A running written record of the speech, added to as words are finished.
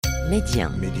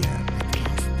ميديان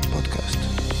بودكاست.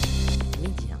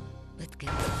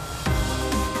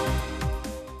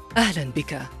 أهلا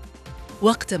بك.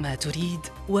 وقتما تريد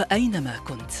وأينما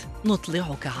كنت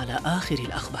نطلعك على آخر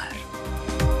الأخبار.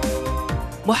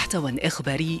 محتوى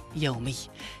إخباري يومي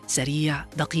سريع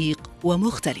دقيق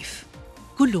ومختلف،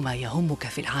 كل ما يهمك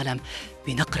في العالم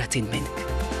بنقرة منك.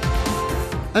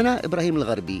 أنا إبراهيم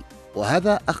الغربي،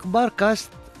 وهذا أخبار كاست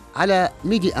على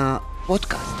ميديان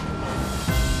بودكاست.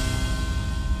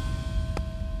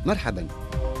 مرحبا.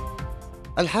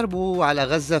 الحرب على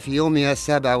غزة في يومها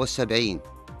 77.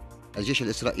 الجيش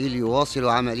الإسرائيلي يواصل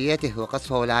عملياته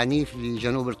وقصفه العنيف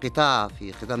لجنوب القطاع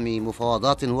في خضم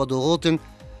مفاوضات وضغوط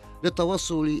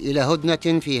للتوصل إلى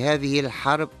هدنة في هذه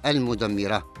الحرب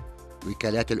المدمرة.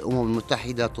 وكالات الأمم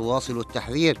المتحدة تواصل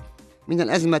التحذير من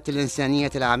الأزمة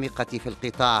الإنسانية العميقة في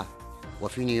القطاع.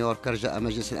 وفي نيويورك أرجأ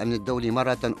مجلس الأمن الدولي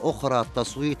مرة أخرى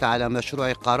التصويت على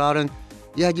مشروع قرار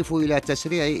يهدف إلى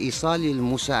تسريع إيصال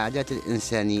المساعدات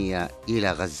الإنسانية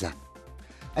إلى غزة.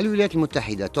 الولايات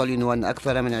المتحدة تعلن أن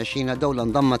أكثر من 20 دولة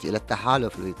انضمت إلى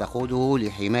التحالف الذي تقوده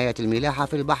لحماية الملاحة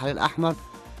في البحر الأحمر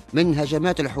من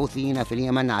هجمات الحوثيين في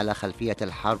اليمن على خلفية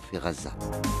الحرب في غزة.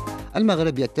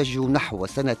 المغرب يتجه نحو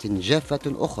سنة جافة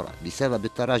أخرى بسبب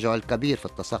التراجع الكبير في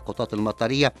التساقطات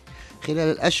المطرية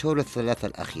خلال الأشهر الثلاثة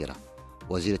الأخيرة.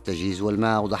 وزير التجهيز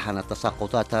والماء أوضح أن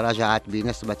التساقطات تراجعت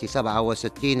بنسبة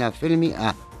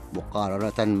 67%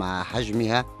 مقارنة مع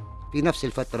حجمها في نفس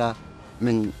الفترة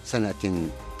من سنة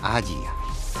عادية.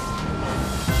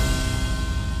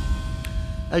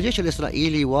 الجيش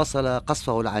الإسرائيلي واصل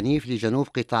قصفه العنيف لجنوب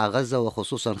قطاع غزة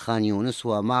وخصوصا خان يونس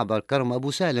ومعبر كرم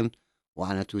أبو سالم.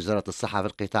 وأعلنت وزارة الصحة في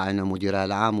القطاع أن مديرها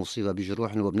العام أصيب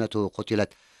بجروح وابنته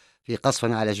قتلت في قصف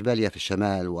على جباليا في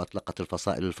الشمال. وأطلقت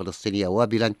الفصائل الفلسطينية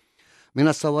وابلا من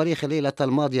الصواريخ الليلة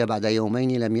الماضية بعد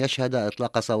يومين لم يشهد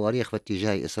إطلاق صواريخ في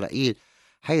اتجاه إسرائيل،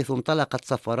 حيث انطلقت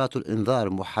صفارات الإنذار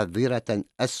محذرة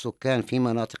السكان في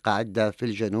مناطق عدة في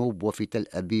الجنوب وفي تل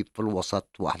أبيب في الوسط.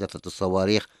 وأحدثت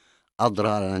الصواريخ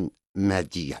أضرارا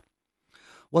مادية.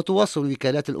 وتواصل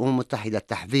وكالات الأمم المتحدة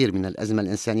التحذير من الأزمة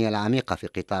الإنسانية العميقة في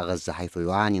قطاع غزة، حيث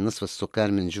يعاني نصف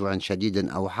السكان من جوع شديد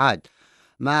أو حاد،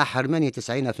 مع حرمان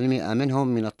 90% منهم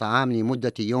من الطعام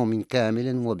لمدة يوم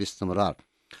كامل وباستمرار.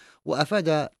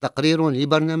 وأفاد تقرير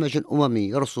لبرنامج أممي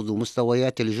يرصد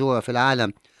مستويات الجوع في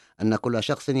العالم أن كل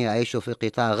شخص يعيش في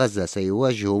قطاع غزة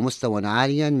سيواجه مستوى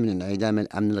عاليا من انعدام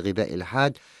الأمن الغذائي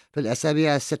الحاد في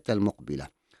الأسابيع الستة المقبلة.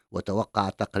 وتوقع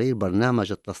تقرير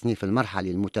برنامج التصنيف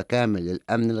المرحلي المتكامل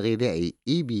للأمن الغذائي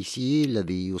EBC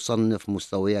الذي يصنف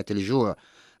مستويات الجوع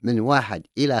من 1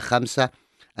 إلى 5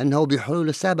 أنه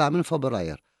بحلول 7 من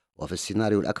فبراير، وفي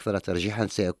السيناريو الأكثر ترجيحا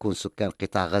سيكون سكان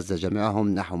قطاع غزة جميعهم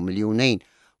نحو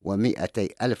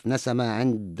 2,200,000 نسمة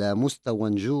عند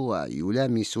مستوى جوع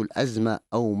يلامس الأزمة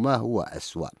أو ما هو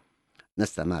أسوأ.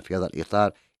 نستمع في هذا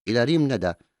الإطار إلى ريم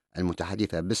ندى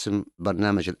المتحدثة باسم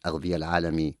برنامج الأغذية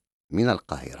العالمي من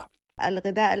القاهرة.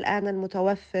 الغذاء الآن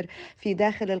المتوفر في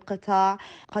داخل القطاع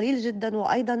قليل جدا،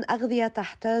 وأيضا أغذية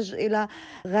تحتاج إلى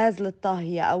غاز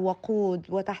للطهي أو وقود،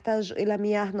 وتحتاج إلى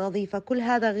مياه نظيفة. كل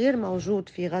هذا غير موجود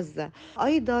في غزة.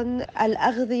 أيضا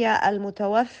الأغذية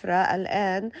المتوفرة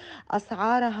الآن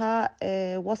أسعارها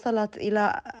وصلت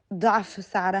إلى ضعف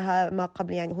سعرها ما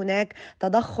قبل، يعني هناك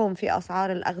تضخم في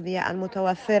أسعار الأغذية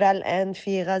المتوفرة الآن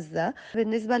في غزة.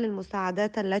 بالنسبة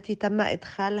للمساعدات التي تم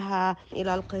إدخالها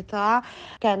إلى القطاع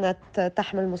كانت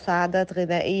تحمل مساعدات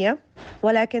غذائية،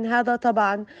 ولكن هذا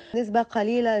طبعا نسبة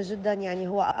قليلة جدا، يعني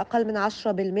هو أقل من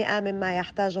 10% مما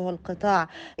يحتاجه القطاع.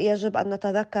 يجب أن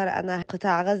نتذكر أن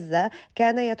قطاع غزة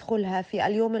كان يدخلها في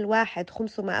اليوم الواحد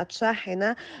 500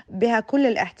 شاحنة بها كل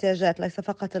الاحتياجات، ليس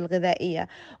فقط الغذائية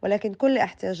ولكن كل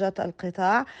احتياجات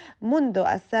القطاع. منذ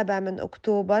 7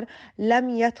 أكتوبر لم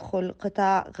يدخل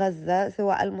قطاع غزة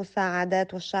سوى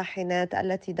المساعدات والشاحنات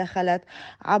التي دخلت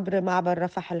عبر معبر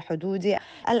رفح الحدودي.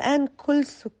 الآن كل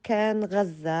سكان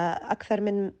غزة أكثر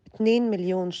من 2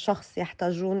 مليون شخص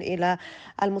يحتاجون إلى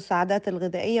المساعدات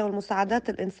الغذائية والمساعدات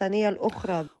الإنسانية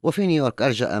الأخرى. وفي نيويورك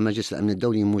أرجأ مجلس الأمن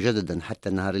الدولي مجددا حتى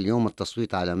نهار اليوم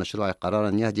التصويت على مشروع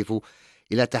قرار يهدف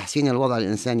إلى تحسين الوضع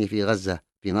الإنساني في غزة،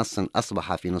 في نص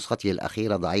أصبح في نسخته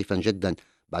الأخيرة ضعيفا جدا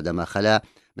بعدما خلا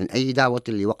من أي دعوة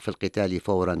لوقف القتال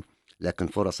فورا، لكن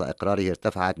فرص إقراره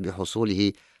ارتفعت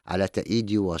بحصوله على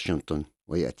تأييد واشنطن.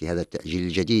 ويأتي هذا التأجيل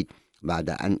الجديد بعد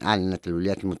أن أعلنت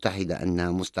الولايات المتحدة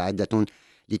أنها مستعدة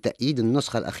لتأييد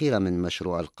النسخة الأخيرة من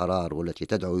مشروع القرار، والتي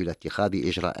تدعو إلى اتخاذ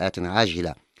إجراءات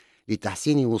عاجلة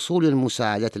لتحسين وصول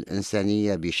المساعدات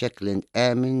الإنسانية بشكل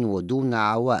آمن ودون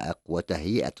عوائق،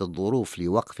 وتهيئة الظروف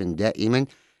لوقف دائم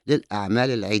للأعمال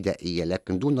العدائية،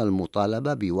 لكن دون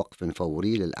المطالبة بوقف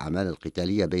فوري للأعمال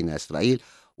القتالية بين إسرائيل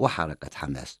وحركة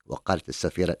حماس. وقالت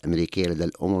السفيرة الأمريكية لدى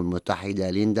الأمم المتحدة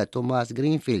ليندا توماس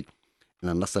جرينفيلد أن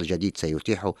النص الجديد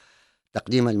سيتيح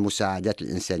تقديم المساعدات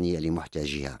الإنسانية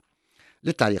لمحتاجيها.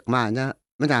 للتعليق معنا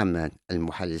من عمان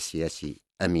المحلل السياسي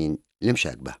أمين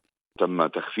المشاكبة. تم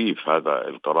تخفيف هذا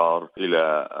القرار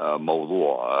إلى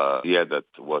موضوع زيادة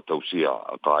وتوسيع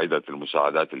قاعدة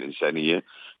المساعدات الإنسانية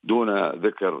دون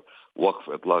ذكر وقف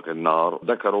إطلاق النار.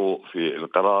 ذكروا في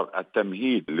القرار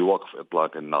التمهيد لوقف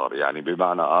إطلاق النار، يعني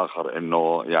بمعنى آخر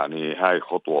أنه يعني هاي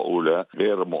خطوة أولى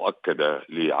غير مؤكدة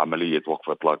لعملية وقف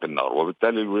إطلاق النار.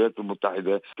 وبالتالي الولايات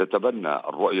المتحدة تتبنى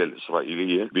الرؤية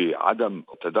الإسرائيلية بعدم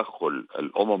تدخل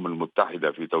الأمم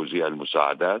المتحدة في توزيع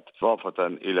المساعدات، إضافة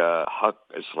إلى حق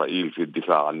إسرائيل في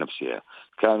الدفاع عن نفسها.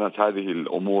 كانت هذه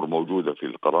الأمور موجودة في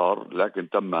القرار، لكن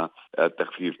تم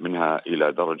التخفيف منها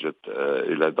إلى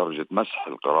درجة مسح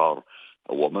القرار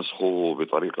ومسخه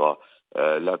بطريقة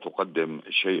لا تقدم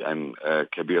شيئا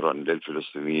كبيرا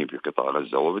للفلسطينيين في قطاع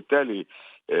غزة. وبالتالي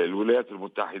الولايات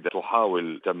المتحدة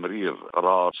تحاول تمرير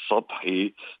قرار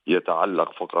سطحي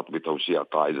يتعلق فقط بتوسيع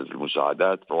قاعدة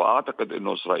المساعدات. وأعتقد أن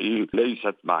إسرائيل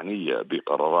ليست معنية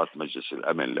بقرارات مجلس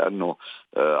الأمن، لأنه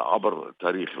عبر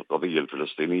تاريخ القضية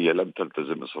الفلسطينية لم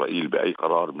تلتزم إسرائيل بأي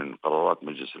قرار من قرارات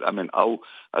مجلس الأمن أو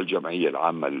الجمعية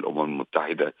العامة للأمم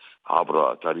المتحدة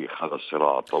عبر تاريخ هذا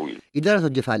الصراع الطويل. إدارة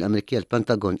الدفاع الأمريكية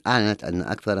البنتاغون أعلنت أن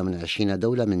أكثر من 20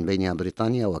 دولة من بينها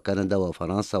بريطانيا وكندا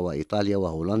وفرنسا وإيطاليا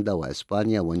وهولندا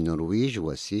وإسبانيا والنرويج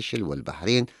والسيشل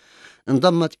والبحرين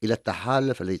انضمت إلى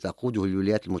التحالف الذي تقوده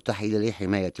الولايات المتحدة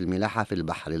لحماية الملاحة في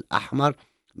البحر الأحمر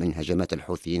من هجمات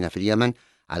الحوثيين في اليمن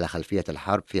على خلفية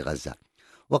الحرب في غزة.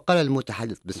 وقال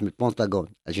المتحدث باسم البنتاغون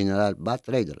الجنرال بات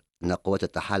ريدر أن قوات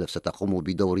التحالف ستقوم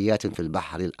بدوريات في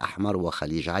البحر الأحمر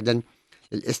وخليج عدن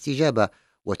للاستجابة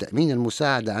وتأمين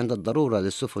المساعدة عند الضرورة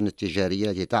للسفن التجارية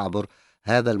التي تعبر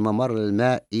هذا الممر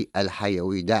المائي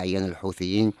الحيوي، داعيا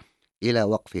الحوثيين إلى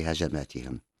وقف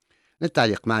هجماتهم.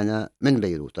 للتعليق معنا من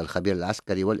بيروت الخبير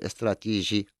العسكري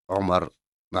والاستراتيجي عمر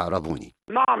معربوني.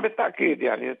 نعم بالتأكيد،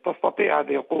 يعني تستطيع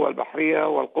هذه القوة البحرية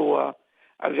والقوة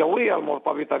الجوية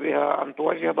المرتبطة بها أن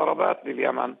توجه ضربات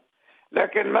لليمن،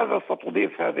 لكن ماذا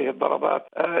ستضيف هذه الضربات؟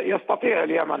 يستطيع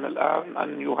اليمن الآن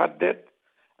أن يهدد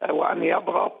وأن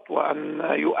يضغط وأن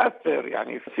يؤثر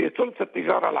يعني في ثلث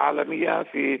التجارة العالمية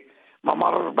في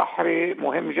ممر بحري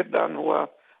مهم جدا هو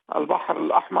البحر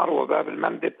الأحمر وباب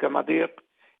المندب كمضيق،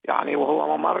 يعني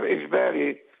وهو ممر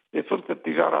إجباري لثلث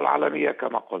التجارة العالمية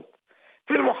كما قلت.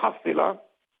 في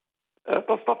المحصلة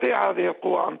تستطيع هذه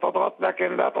القوى أن تضغط،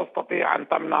 لكن لا تستطيع أن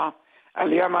تمنع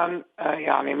اليمن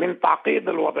يعني من تعقيد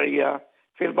الوضعية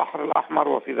في البحر الأحمر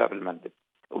وفي باب المندب.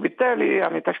 وبالتالي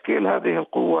يعني تشكيل هذه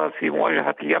القوة في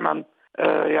مواجهة اليمن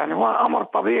يعني هو أمر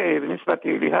طبيعي بالنسبة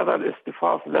لهذا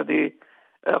الاصطفاف الذي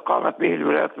قامت به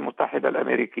الولايات المتحدة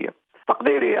الأمريكية.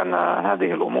 تقديري أن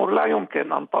هذه الأمور لا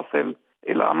يمكن أن تصل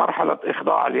إلى مرحلة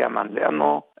إخضاع اليمن،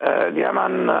 لأنه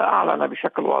اليمن أعلن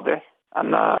بشكل واضح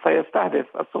أن سيستهدف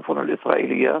السفن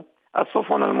الإسرائيلية،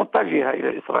 السفن المتجهة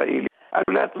إلى إسرائيل.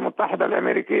 الولايات المتحدة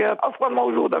الأمريكية أصلا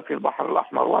موجودة في البحر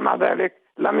الأحمر، ومع ذلك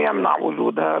لم يمنع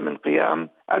وجودها من قيام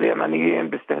اليمنيين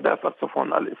باستهداف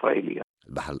السفن الإسرائيلية.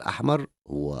 البحر الأحمر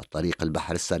هو طريق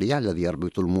البحر السريع الذي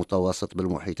يربط المتوسط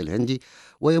بالمحيط الهندي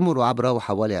ويمر عبره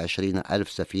حوالي 20,000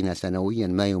 سفينة سنويا،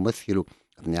 ما يمثل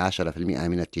 12%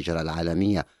 من التجارة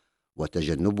العالمية،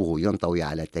 وتجنبه ينطوي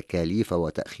على تكاليف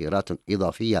وتأخيرات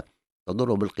إضافية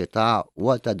تضر بالقطاع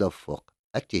وتدفق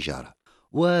التجارة.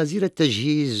 وزير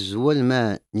التجهيز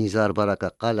والماء نزار بركة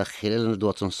قال خلال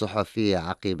ندوة صحفية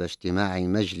عقب اجتماع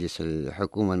مجلس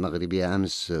الحكومة المغربية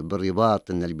أمس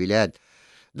بالرباط أن البلاد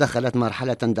دخلت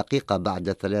مرحلة دقيقة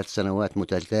بعد 3 سنوات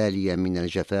متتالية من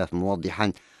الجفاف،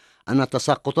 موضحا أن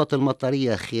التساقطات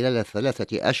المطرية خلال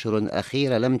 3 أشهر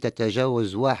أخيرة لم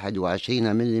تتجاوز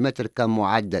 21 ملم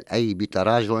كمعدل، أي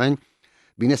بتراجع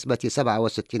بنسبة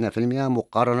 67%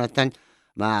 مقارنة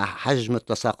مع حجم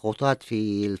التساقطات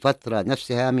في الفترة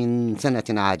نفسها من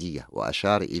سنة عادية.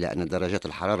 وأشار إلى أن درجات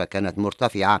الحرارة كانت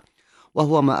مرتفعة،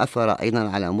 وهو ما أثر أيضا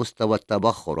على مستوى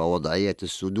التبخر ووضعية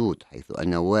السدود، حيث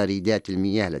أن واردات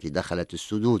المياه التي دخلت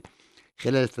السدود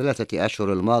خلال 3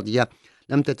 أشهر الماضية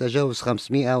لم تتجاوز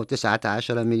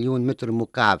 519 مليون متر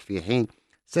مكعب، في حين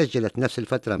سجلت نفس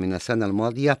الفترة من السنة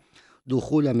الماضية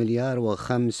دخول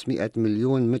 1,500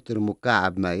 مليون متر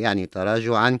مكعب، ما يعني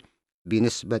تراجعا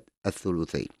بنسبة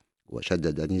الثلثين.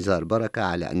 وشدد نزار بركة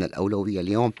على أن الأولوية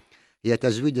اليوم هي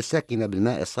تزويد الساكنة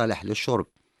بالماء الصالح للشرب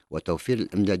وتوفير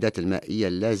الإمدادات المائية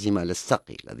اللازمة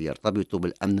للسقي الذي يرتبط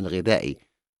بالأمن الغذائي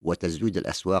وتزويد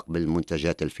الأسواق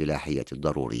بالمنتجات الفلاحية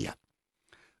الضرورية.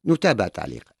 نتابع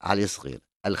تعليق علي صغير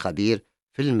الخبير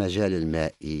في المجال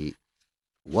المائي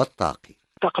والطاقي.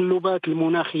 التقلبات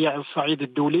المناخية على الصعيد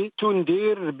الدولي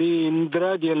تندير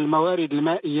بندرة ديال الموارد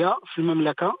المائية في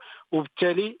المملكة،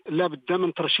 وبالتالي لا بد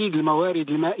من ترشيد الموارد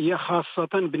المائية خاصة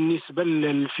بالنسبة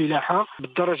للفلاحة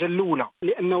بالدرجة الأولى،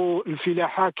 لأنه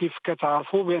الفلاحة كيف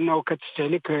كتعرفوا بأنه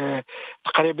كتستهلك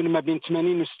تقريبا ما بين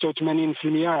 80 و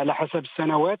 86% على حسب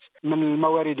السنوات من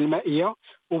الموارد المائية،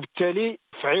 وبالتالي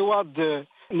في عوض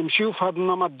نمشيو في هذا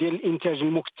النمط ديال الانتاج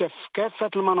المكثف في كافه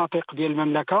المناطق ديال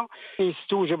المملكه،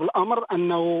 يستوجب الامر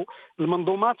انه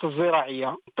المنظومات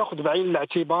الزراعيه تاخذ بعين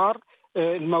الاعتبار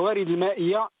الموارد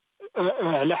المائيه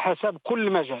على حسب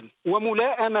كل مجال،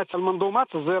 وملائمه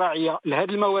المنظومات الزراعيه لهذه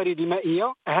الموارد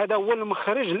المائيه هذا هو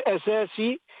المخرج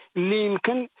الاساسي اللي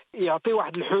يمكن يعطي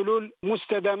واحد الحلول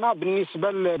مستدامه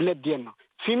بالنسبه للبلاد ديالنا.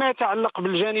 فيما يتعلق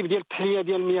بالجانب ديال التحليه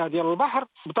ديال المياه ديال البحر،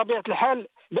 بطبيعه الحال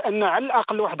بان على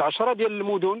الاقل واحد 10 ديال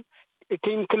المدن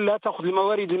كيمكن لها تاخذ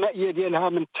الموارد المائيه ديالها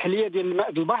من التحليه ديال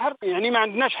الماء ديال البحر، يعني ما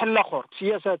عندناش حل اخر.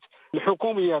 السياسات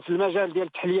الحكوميه في المجال ديال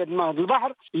التحليه الماء ديال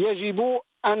البحر يجب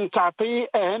ان تعطي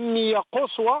اهميه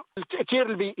قصوى للتاثير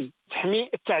البيئي، تحمي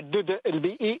التعدد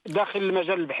البيئي داخل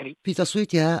المجال البحري. في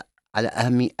تصويتها على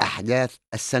أهم أحداث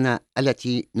السنة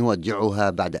التي نودعها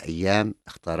بعد أيام،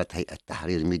 اختارت هيئة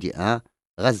تحرير الميديا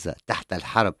غزة تحت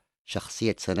الحرب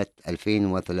شخصية سنة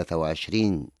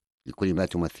 2023 لكل ما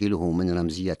تمثله من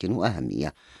رمزية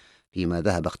وأهمية، فيما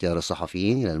ذهب اختيار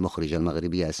الصحفيين إلى المخرجة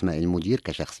المغربية أسماء المدير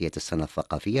كشخصية السنة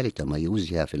الثقافية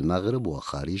لتميزها في المغرب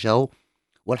وخارجه،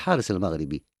 والحارس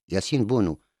المغربي ياسين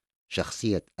بونو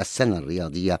شخصية السنة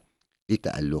الرياضية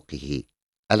لتألقه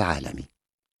العالمي.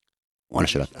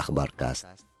 ونشرة أخبار كاست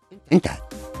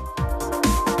انتهت.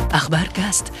 أخبار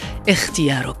كاست،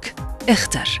 اختيارك،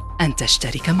 اختر أن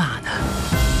تشترك معنا.